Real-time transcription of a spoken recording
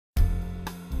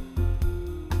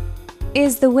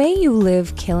Is the way you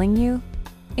live killing you?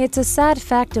 It's a sad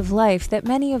fact of life that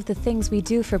many of the things we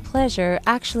do for pleasure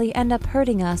actually end up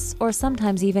hurting us or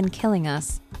sometimes even killing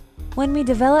us. When we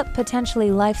develop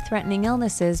potentially life-threatening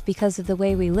illnesses because of the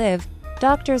way we live,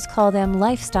 doctors call them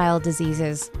lifestyle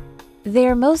diseases. They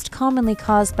are most commonly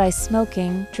caused by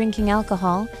smoking, drinking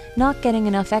alcohol, not getting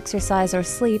enough exercise or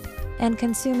sleep, and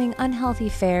consuming unhealthy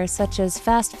fare such as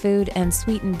fast food and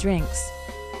sweetened drinks.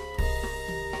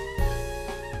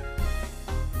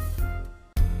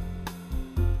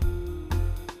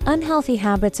 Unhealthy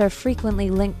habits are frequently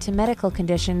linked to medical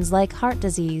conditions like heart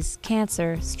disease,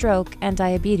 cancer, stroke, and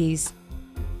diabetes.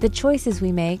 The choices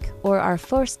we make, or are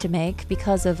forced to make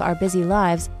because of our busy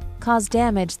lives, cause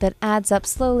damage that adds up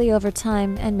slowly over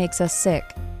time and makes us sick.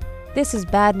 This is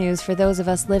bad news for those of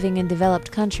us living in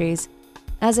developed countries.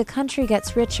 As a country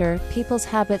gets richer, people's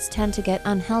habits tend to get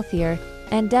unhealthier,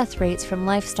 and death rates from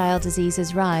lifestyle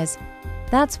diseases rise.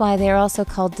 That's why they are also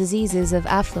called diseases of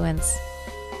affluence.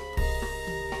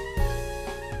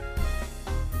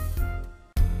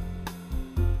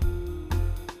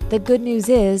 The good news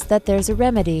is that there's a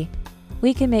remedy.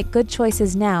 We can make good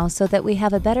choices now so that we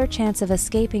have a better chance of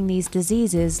escaping these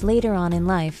diseases later on in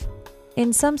life.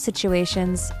 In some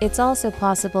situations, it's also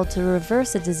possible to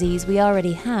reverse a disease we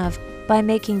already have by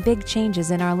making big changes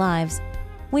in our lives.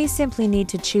 We simply need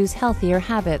to choose healthier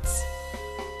habits.